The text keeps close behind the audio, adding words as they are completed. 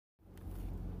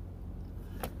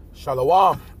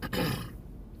Shalom.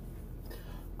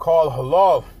 Call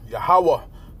halal, Yahweh,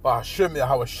 Bahashim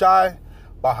Yahweh Shai,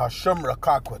 Bahashim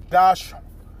Rakakwadash.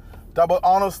 Double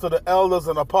honors to the elders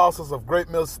and apostles of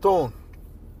Great Millstone,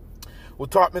 who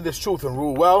taught me this truth and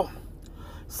rule well.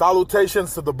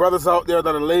 Salutations to the brothers out there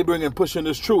that are laboring and pushing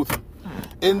this truth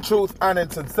in truth and in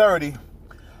sincerity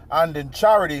and in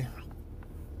charity,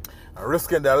 and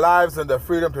risking their lives and their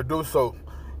freedom to do so.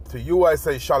 To you I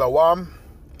say Shalom.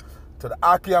 To the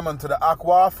Akiam and to the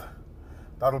Akwath,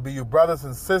 that'll be you brothers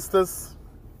and sisters.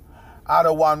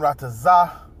 Adawan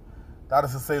Ratazah, that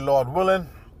is to say, Lord willing.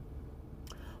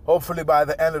 Hopefully by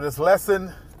the end of this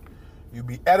lesson, you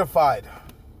be edified.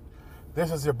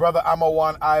 This is your brother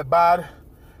Amawan Ibad,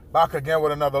 back again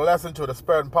with another lesson to the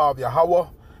spirit and power of Yahweh,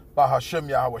 Bahashim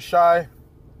Yahweh Shai,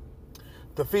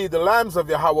 to feed the lambs of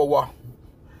Yahweh,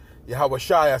 Yahweh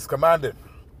Shai as commanded.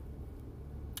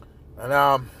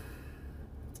 And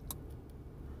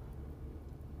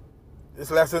this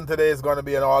lesson today is going to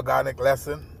be an organic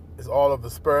lesson. It's all of the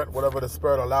Spirit. Whatever the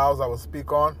Spirit allows, I will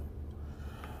speak on.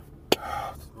 The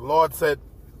Lord said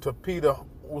to Peter,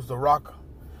 who's the rock,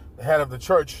 the head of the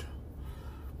church,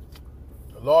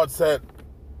 the Lord said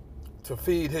to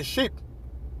feed his sheep.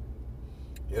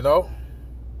 You know?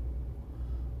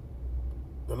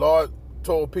 The Lord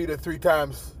told Peter 3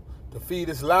 times to feed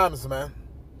his lambs, man.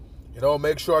 You know,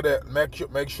 make sure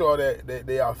that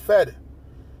they are fed.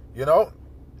 You know?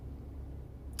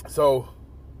 So,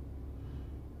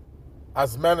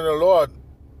 as men of the Lord,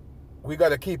 we got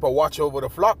to keep a watch over the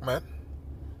flock, man.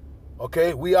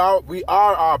 Okay? We are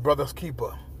our brother's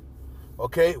keeper.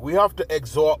 Okay? We have to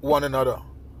exhort one another.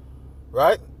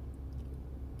 Right?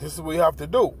 This is what we have to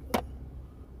do.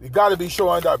 We got to be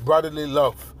showing that brotherly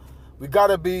love. We got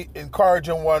to be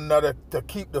encouraging one another to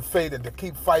keep the faith and to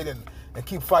keep fighting and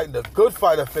keep fighting the good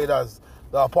fight of faith as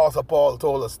the Apostle Paul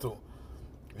told us to.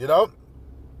 You know?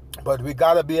 But we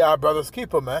got to be our brother's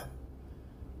keeper, man.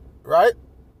 Right?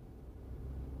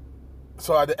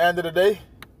 So at the end of the day,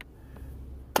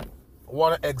 I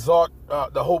want to exhort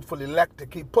the hopeful elect to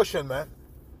keep pushing, man.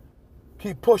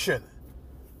 Keep pushing.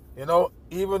 You know,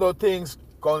 even though things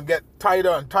going to get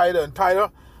tighter and tighter and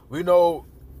tighter, we know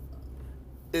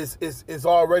it's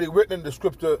already written in the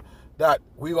scripture that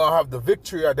we're going to have the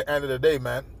victory at the end of the day,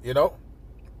 man. You know?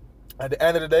 At the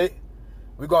end of the day,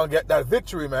 we're going to get that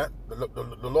victory, man.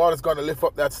 The Lord is going to lift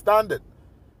up that standard.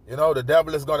 You know, the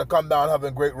devil is going to come down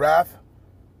having great wrath.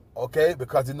 Okay?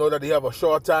 Because you know that he have a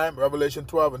short time. Revelation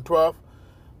 12 and 12.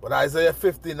 But Isaiah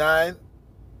 59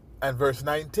 and verse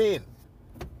 19.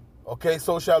 Okay?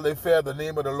 So shall they fear the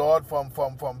name of the Lord from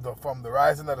the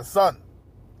rising of the sun.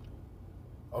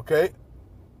 Okay?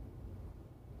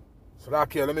 So now,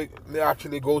 okay, let me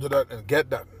actually go to that and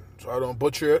get that. So I don't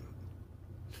butcher it.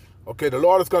 Okay, the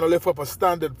Lord is going to lift up a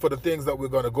standard for the things that we're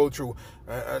going to go through.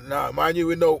 And now, mind you,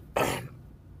 we know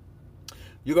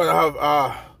you're going to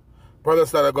have brothers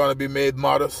that are going to be made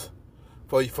martyrs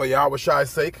for Yahweh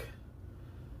Shai's sake.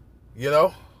 You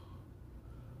know?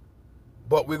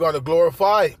 But we're going to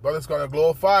glorify. Brothers going to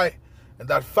glorify. And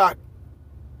that fact,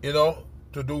 you know,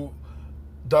 to do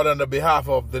that on the behalf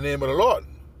of the name of the Lord.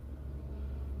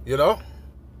 You know?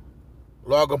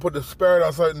 Lord going to put the spirit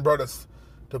on certain brothers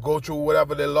to go through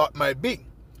whatever their lot might be.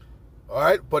 All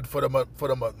right? But for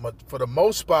the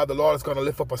most part, the Lord is going to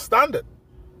lift up a standard.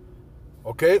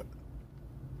 Okay?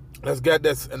 Let's get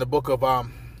this in the book of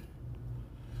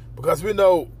because we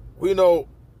know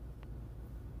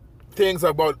things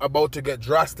are about to get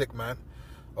drastic, man.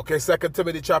 Okay, 2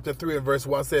 Timothy chapter 3 and verse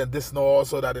 1 saying, this know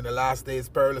also that in the last days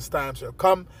perilous times shall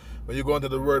come. When you go into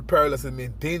the word perilous, it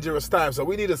means dangerous times. So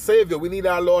we need a savior. We need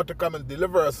our Lord to come and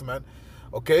deliver us, man.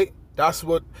 Okay? That's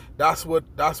what the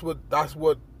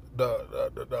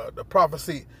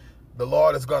prophecy the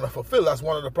Lord is going to fulfill. That's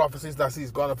one of the prophecies that he's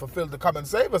going to fulfill to come and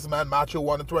save us, man. Matthew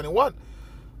 1 and 21.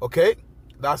 Okay?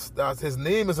 That's his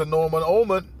name is a Norman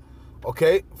Omen.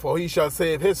 Okay? For he shall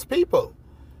save his people.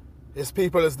 His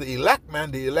people is the elect,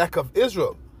 man. The elect of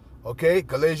Israel. Okay?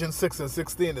 Galatians 6 and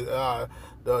 16.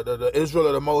 The Israel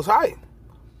of the Most High.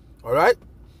 All right?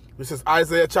 This is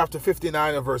Isaiah chapter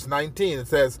 59 and verse 19. It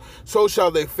says, so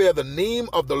shall they fear the name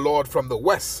of the Lord from the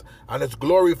west, and its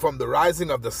glory from the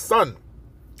rising of the sun.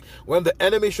 When the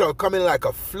enemy shall come in like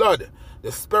a flood,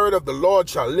 the Spirit of the Lord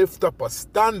shall lift up a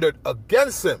standard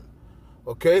against him.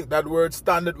 Okay, that word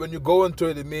standard, when you go into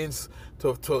it, it means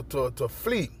to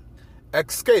flee,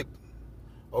 escape.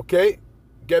 Okay,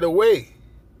 get away.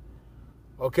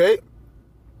 Okay,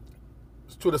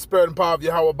 it's to the Spirit and power of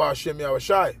Yahweh Ba'ashem Yahweh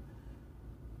Shai.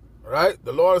 Right?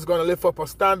 The Lord is going to lift up a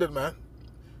standard, man.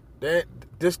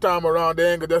 This time around,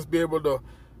 they ain't going to just be able to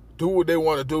do what they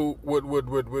want to do with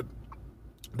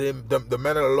the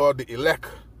men of the Lord, the elect,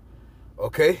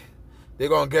 okay, they're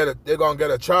gonna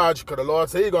get a charge, because the Lord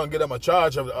said He's gonna get them a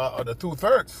charge of the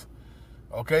 2/3.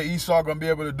 Okay, Esau gonna be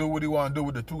able to do what he want to do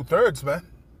with the 2/3, man.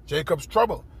 Jacob's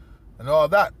trouble and all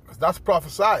that, because that's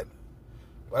prophesied.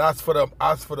 But as for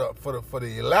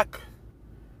the elect,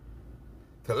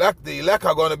 the elect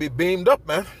are gonna be beamed up,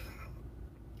 man.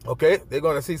 Okay, they're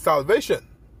gonna see salvation.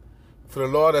 For the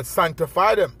Lord has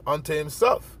sanctified them unto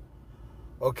Himself.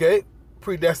 Okay,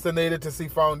 predestinated to see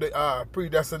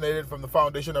predestinated from the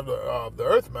foundation of the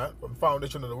earth, man, from the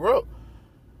foundation of the world.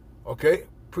 Okay,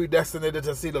 predestinated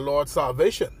to see the Lord's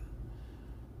salvation.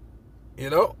 You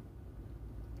know,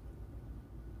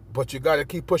 but you got to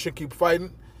keep pushing, keep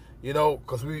fighting. You know,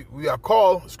 because we are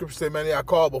called. Scripture say many are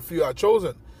called, but few are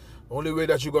chosen. The only way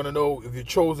that you're gonna know if you're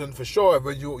chosen for sure,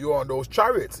 if you're on those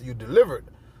chariots, you delivered.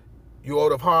 You're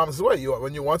out of harm's way.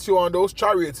 Once you're on those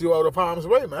chariots, you're out of harm's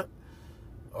way, man.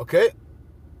 Okay.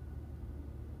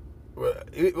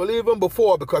 Well, even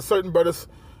before, because certain brothers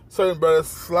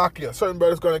slack you. Certain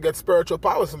brothers gonna get spiritual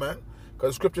powers, man.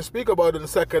 Because Scripture speak about it in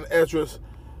 2nd Ezra,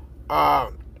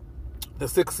 the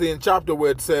 16th chapter,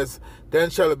 where it says, "Then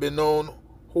shall it be known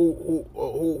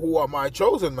who are my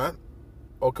chosen, man."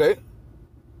 Okay.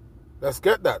 Let's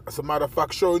get that. As a matter of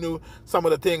fact, showing you some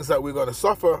of the things that we're gonna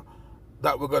suffer,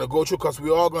 that we're going to go through, because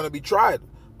we're all going to be tried.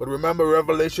 But remember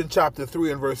Revelation chapter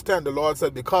 3 and verse 10, the Lord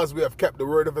said, because we have kept the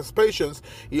word of His patience,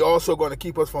 He also going to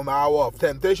keep us from the hour of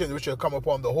temptation, which shall come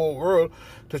upon the whole world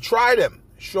to try them.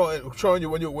 Showing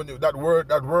you when you that word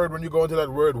when you go into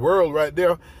that word world right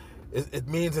there, it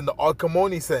means in the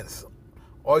oikomoni sense.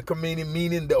 Oikomoni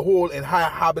meaning the whole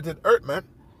inhabited earth, man.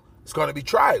 It's going to be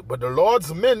tried. But the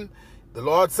Lord's men, the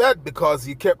Lord said, because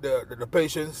He kept the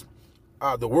patience,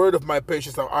 the word of my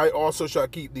patience, I also shall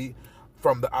keep thee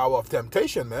from the hour of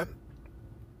temptation, man.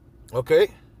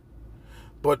 Okay?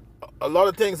 But a lot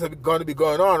of things are going to be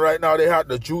going on right now. They had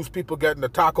the juice people getting the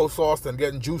taco sauce and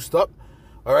getting juiced up.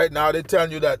 All right, now they're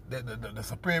telling you that the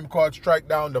Supreme Court strike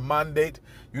down the mandate.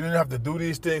 You didn't have to do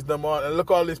these things no more. And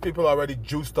look, all these people already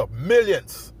juiced up.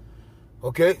 Millions.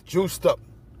 Okay? Juiced up.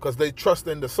 Because they trust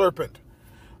in the serpent.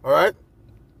 All right?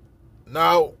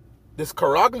 Now, this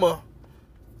charagma,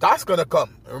 that's going to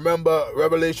come. Remember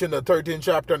Revelation, the 13th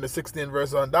chapter and the 16th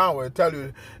verse on down, where it tell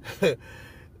you, you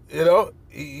know,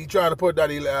 he trying to put that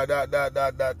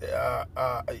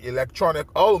electronic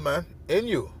owl, man, in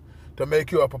you to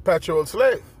make you a perpetual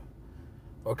slave.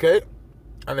 Okay?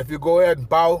 And if you go ahead and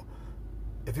bow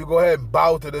to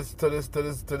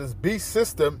this beast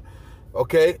system,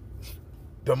 okay,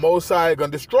 the Most High going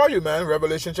to destroy you, man.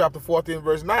 Revelation chapter 14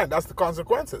 verse 9. That's the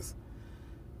consequences.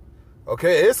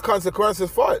 Okay, it's consequences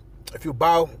for it if you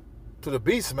bow to the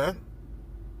beast, man.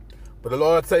 But the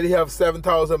Lord said He have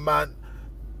 7,000 man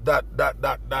that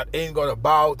ain't gonna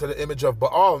bow to the image of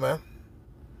Baal, man.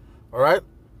 All right,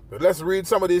 but let's read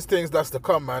some of these things that's to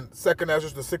come, man. 2nd Ezra,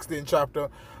 the 16th chapter,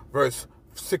 verse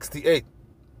 68.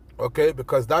 Okay,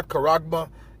 because that charagma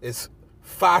is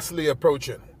fastly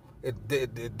approaching.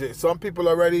 Some people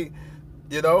already,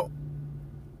 you know,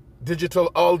 digital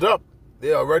oiled up.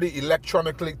 They're already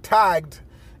electronically tagged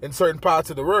in certain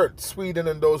parts of the world. Sweden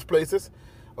and those places.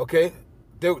 Okay?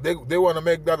 They want to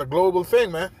make that a global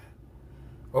thing, man.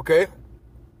 Okay?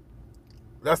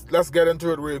 Let's get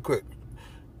into it real quick.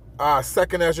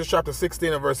 2nd Ezra chapter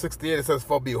 16 and verse 68, it says,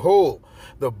 "For behold,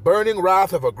 the burning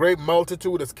wrath of a great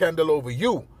multitude is kindled over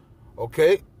you."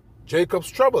 Okay? Jacob's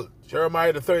trouble.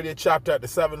 Jeremiah the 30th chapter at the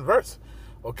 7th verse.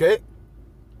 Okay?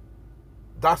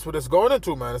 That's what it's going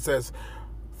into, man. It says,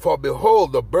 "For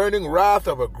behold, the burning wrath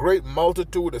of a great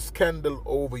multitude is kindled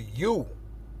over you."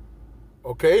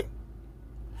 Okay?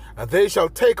 "And they shall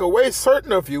take away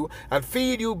certain of you, and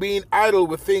feed you, being idle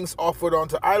with things offered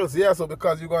unto idols." Yeah, so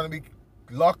because you're going to be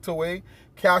locked away,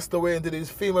 cast away into these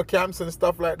FEMA camps and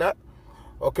stuff like that.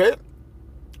 Okay?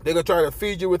 They're going to try to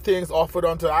feed you with things offered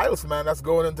unto idols, man. That's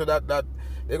going into that.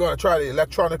 They're going to try to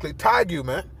electronically tag you,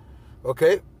 man.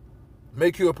 Okay?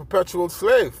 Make you a perpetual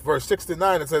slave. Verse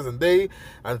 69, it says, and they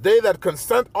that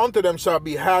consent unto them shall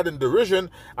be had in derision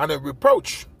and in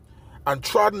reproach and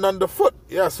trodden underfoot.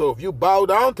 Yeah, so if you bow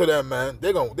down to them, man,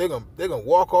 they're gonna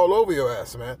walk all over your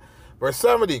ass, man. Verse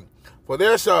 70, "For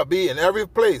there shall be in every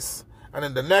place and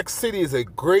in the next cities a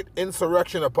great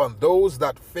insurrection upon those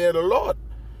that fear the Lord."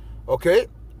 Okay?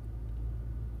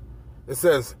 It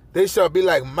says, "They shall be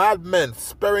like madmen,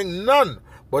 sparing none,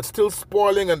 but still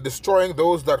spoiling and destroying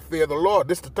those that fear the Lord."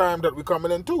 This is the time that we're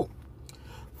coming into.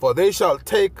 For they shall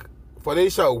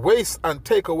waste and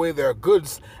take away their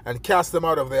goods and cast them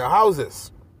out of their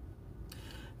houses.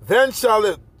 Then shall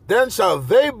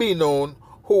they be known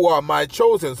who are my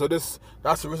chosen. So that's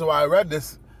the reason why I read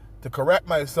this. to correct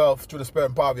myself through the spirit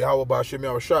and power of Yahweh Ba'ashem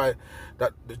Yahushai,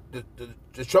 that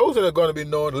the chosen are going to be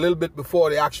known a little bit before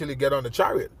they actually get on the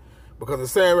chariot. Because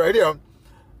it's saying right here,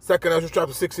 2 Ezra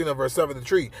chapter 16 and verse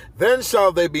 73, then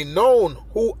shall they be known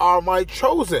who are my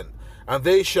chosen, and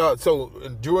they shall, so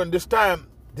during this time,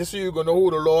 this is you're going to know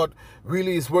who the Lord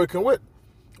really is working with.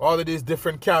 All of these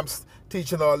different camps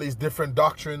teaching all these different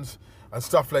doctrines and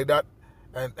stuff like that,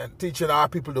 and teaching our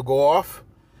people to go off.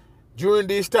 During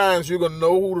these times, you're going to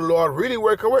know who the Lord really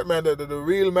working with, man, the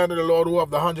real men of the Lord who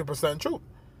have the 100% truth.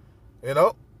 You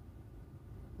know?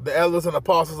 The elders and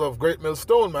apostles of Great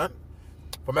Millstone, man.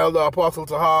 From Elder Apostle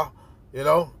Taha, you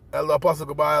know, Elder Apostle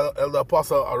Gabai, Elder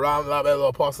Apostle Aram Lab, Elder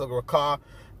Apostle Rakah,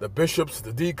 the bishops,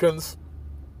 the deacons,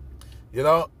 you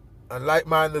know, and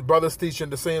like-minded brothers teaching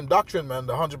the same doctrine, man,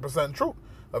 the 100% truth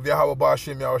of Yahweh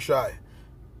Ba'ashem Yahushai,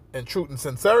 in truth and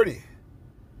sincerity.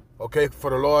 Okay,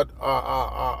 for the Lord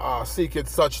seeketh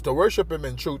such to worship him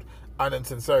in truth and in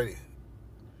sincerity.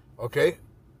 Okay?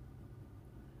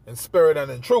 In spirit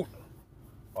and in truth.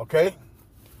 Okay?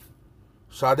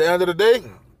 So at the end of the day,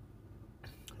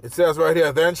 it says right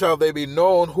here, then shall they be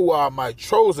known who are my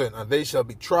chosen, and they shall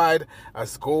be tried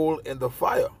as gold in the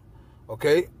fire.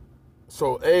 Okay?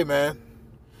 So, hey, man,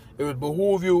 it would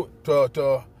behoove you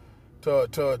to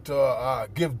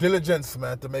give diligence,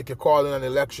 man, to make your calling and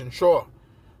election sure.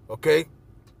 Okay?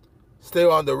 Stay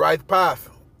on the right path.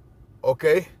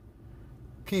 Okay?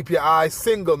 Keep your eye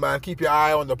single, man. Keep your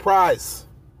eye on the prize.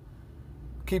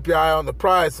 Keep your eye on the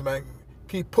prize, man.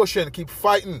 Keep pushing, keep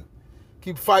fighting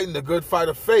the good fight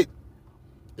of faith.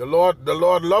 The Lord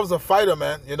loves a fighter,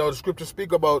 man. You know, the scriptures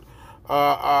speak about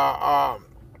a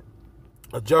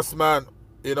just man,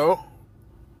 you know,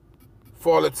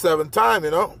 fall at 7 times,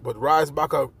 you know, but rise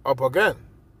back up again.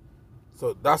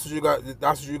 So that's what you got.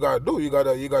 That's what you got to do. You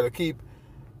gotta keep.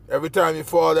 Every time you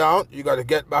fall down, you got to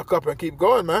get back up and keep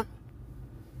going, man.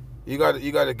 You got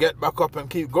to get back up and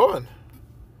keep going.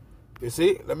 You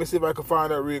see? Let me see if I can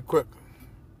find that real quick.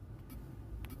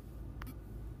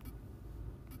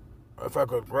 If I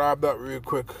could grab that real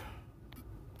quick.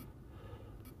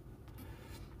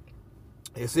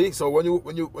 You see? So when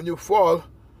you fall,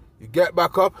 you get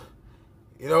back up,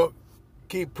 you know,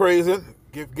 keep praising,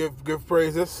 give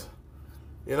praises,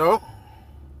 you know,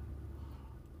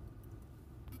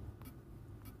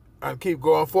 and keep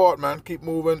going forward, man. Keep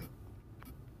moving,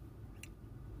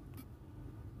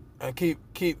 and keep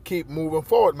moving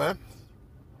forward, man.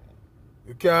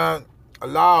 You can't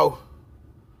allow,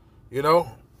 you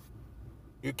know.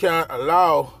 You can't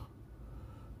allow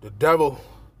the devil,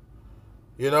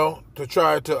 you know, to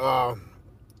try to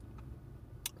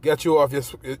get you off your,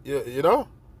 you know,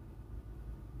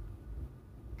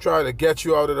 try to get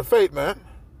you out of the faith, man.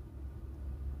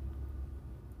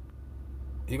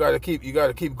 You gotta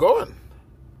keep going.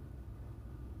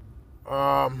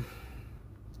 I'm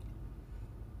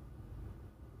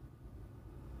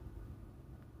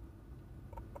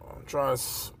trying to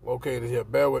locate it here.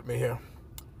 Bear with me here.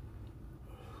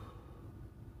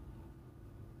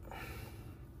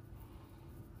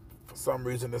 For some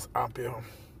reason, this app here,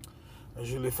 I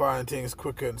usually find things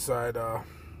quicker inside the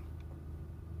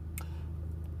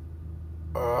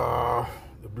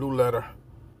blue letter.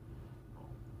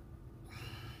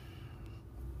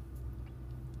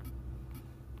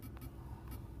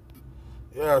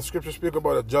 Yeah, scripture speak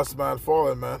about a just man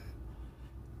falling, man.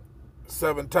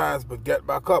 7 times, but get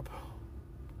back up.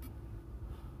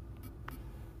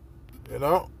 You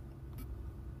know?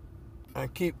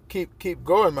 And keep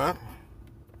going, man.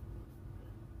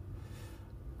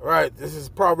 All right, this is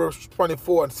Proverbs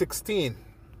 24:16.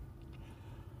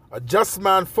 A just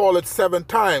man falleth 7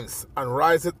 times and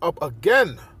riseth up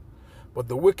again, but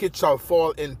the wicked shall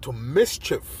fall into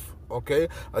mischief. Okay?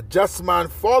 A just man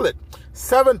falleth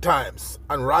 7 times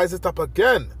and riseth up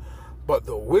again, but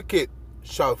the wicked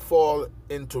shall fall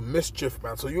into mischief,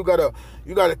 man. So you gotta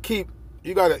keep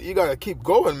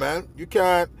going, man. You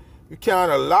can't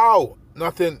allow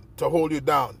nothing to hold you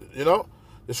down. You know,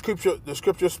 the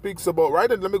scripture speaks about,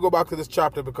 right? And let me go back to this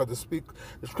chapter, because the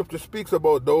scripture speaks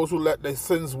about those who let their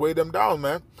sins weigh them down,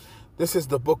 man. This is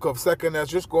the book of 2nd Ezra.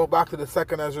 Just going back to the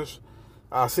 2nd Ezra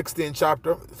 16th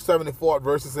chapter, 74th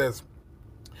verse, it says,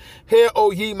 "Hear,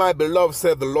 O ye my beloved,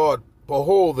 said the Lord,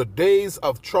 behold, the days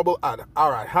of trouble are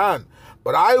at hand,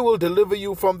 but I will deliver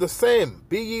you from the same.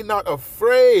 Be ye not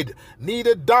afraid,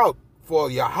 neither doubt,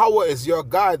 for Yahweh is your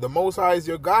guide." The Most High is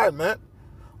your guide, man.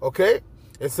 Okay?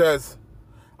 It says,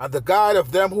 "And the guide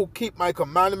of them who keep my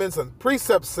commandments and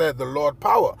precepts, said the Lord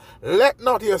power. Let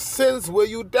not your sins weigh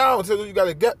you down." So you got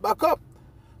to get back up.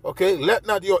 Okay? Let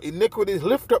not your iniquities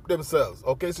lift up themselves.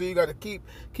 Okay? So you got to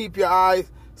keep your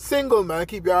eyes single, man.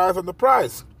 Keep your eyes on the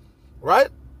prize. right?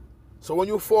 So when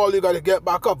you fall, you got to get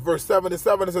back up. Verse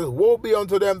 77, it says, woe be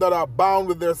unto them that are bound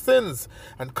with their sins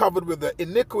and covered with their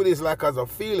iniquities, like as a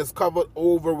field is covered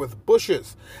over with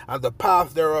bushes, and the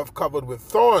path thereof covered with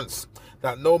thorns,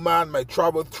 that no man may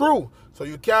travel through. So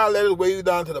you can't let it weigh you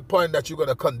down to the point that you're going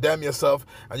to condemn yourself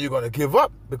and you're going to give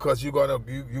up, because you're going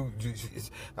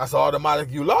to, that's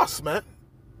automatic. You lost, man.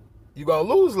 You're going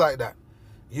to lose like that.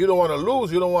 You don't want to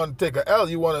lose. You don't want to take an L.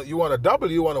 You want to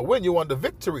double. You want to win. You want the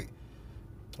victory.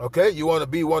 Okay, you want to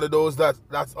be one of those that's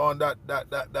on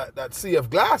that sea of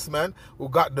glass, man, who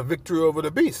got the victory over the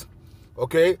beast.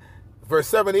 Okay, verse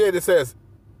 78, it says,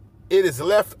 it is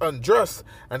left undressed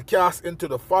and cast into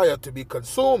the fire to be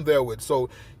consumed therewith. So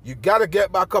you got to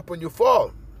get back up when you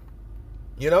fall.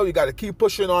 You know, you got to keep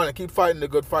pushing on and keep fighting the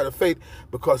good fight of faith,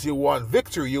 because you want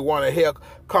victory. You want to hear,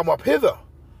 come up hither.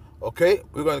 Okay,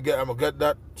 I'm going to get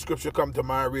that scripture come to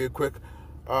mind real quick.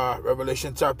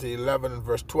 Revelation chapter 11 and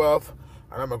verse 12.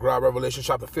 And I'm going to grab Revelation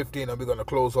chapter 15, and we're going to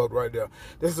close out right there.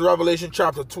 This is Revelation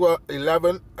chapter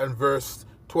 11 and verse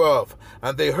 12.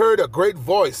 And they heard a great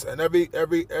voice, and every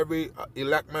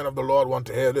elect man of the Lord want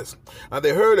to hear this. And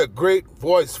they heard a great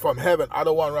voice from heaven. I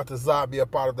don't want Ratazah to be a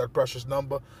part of that precious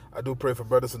number. I do pray for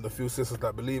brothers and the few sisters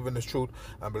that believe in this truth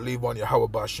and believe on Yahweh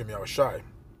Bashim Yahushai.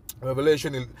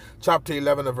 Revelation chapter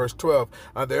 11 and verse 12.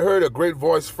 And they heard a great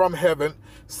voice from heaven,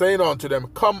 saying unto them,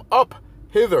 come up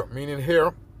hither, meaning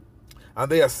here. And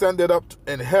they ascended up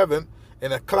in heaven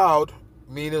in a cloud,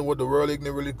 meaning what the world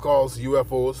ignorantly calls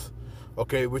UFOs,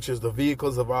 okay, which is the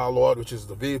vehicles of our Lord, which is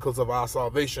the vehicles of our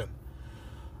salvation.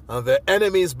 And their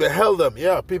enemies beheld them.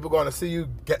 Yeah, people are going to see you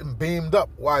getting beamed up.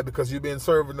 Why? Because you've been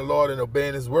serving the Lord and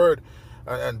obeying his word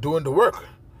and doing the work.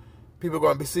 People are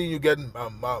going to be seeing you getting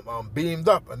beamed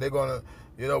up. And they're going to,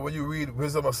 you know, when you read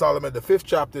Wisdom of Solomon, the 5th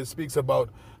chapter, it speaks about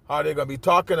how they're going to be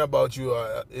talking about you,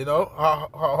 you know,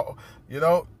 how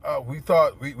we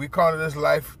thought, we counted this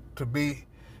life to be,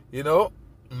 you know,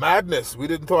 madness. We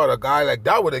didn't thought a guy like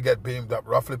that would get beamed up,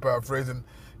 roughly paraphrasing,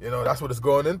 you know, that's what it's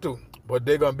going into. But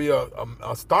they're going to be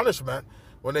astonished, man,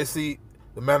 when they see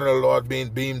the man of the Lord being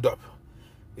beamed up,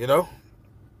 you know.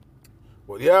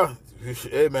 But yeah,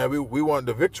 hey, man, we want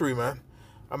the victory, man.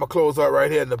 I'm going to close out right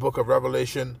here in the book of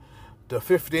Revelation, the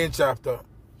 15th chapter.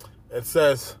 It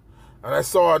says, and I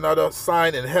saw another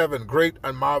sign in heaven, great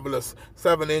and marvelous,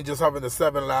 7 angels having the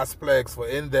 7 last plagues, for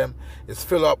in them is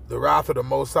filled up the wrath of the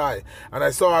Most High. And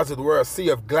I saw as it were a sea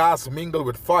of glass mingled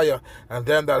with fire, and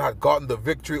them that had gotten the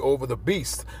victory over the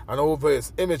beast, and over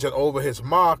his image, and over his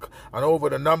mark, and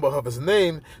over the number of his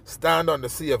name, stand on the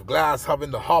sea of glass, having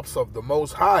the harps of the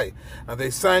Most High. And they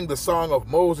sang the song of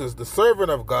Moses, the servant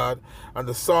of God, and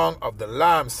the song of the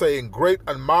Lamb, saying, great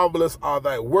and marvelous are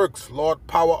thy works, Lord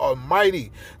power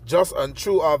almighty, just and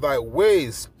true are thy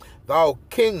ways, thou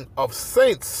King of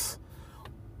saints.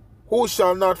 Who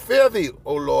shall not fear thee,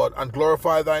 O Lord, and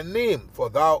glorify thy name? For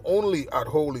thou only art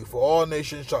holy, for all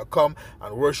nations shall come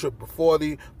and worship before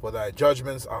thee, for thy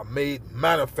judgments are made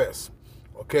manifest.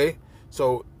 Okay?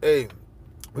 So, hey,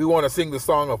 we want to sing the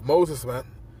song of Moses, man.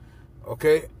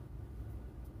 Okay?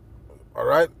 All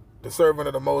right? The servant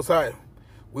of the Most High.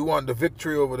 We want the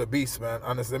victory over the beast, man,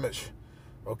 on his image.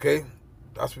 Okay?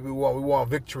 That's what we want. We want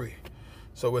victory.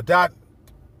 So with that,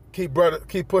 keep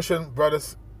pushing,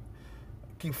 brothers.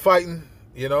 Keep fighting,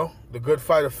 you know, the good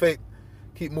fight of faith.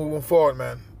 Keep moving forward,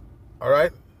 man. All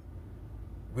right?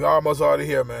 We almost out of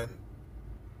here, man.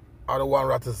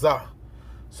 Adawan Ratazah.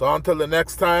 So until the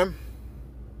next time,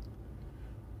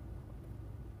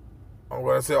 I'm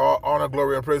going to say all honor,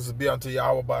 glory, and praises be unto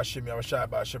Yahweh Bashim, Yahushai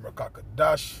Bashim,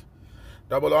 Rakakadash.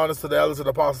 Double honors to the elders and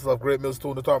apostles of Great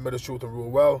Millstone to taught me this truth and rule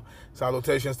well.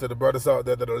 Salutations to the brothers out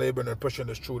there that are laboring and pushing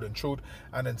this truth in truth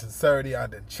and in sincerity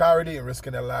and in charity and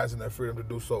risking their lives and their freedom to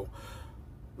do so.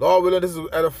 Lord willing, this is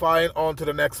edifying. On to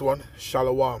the next one.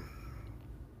 Shalom.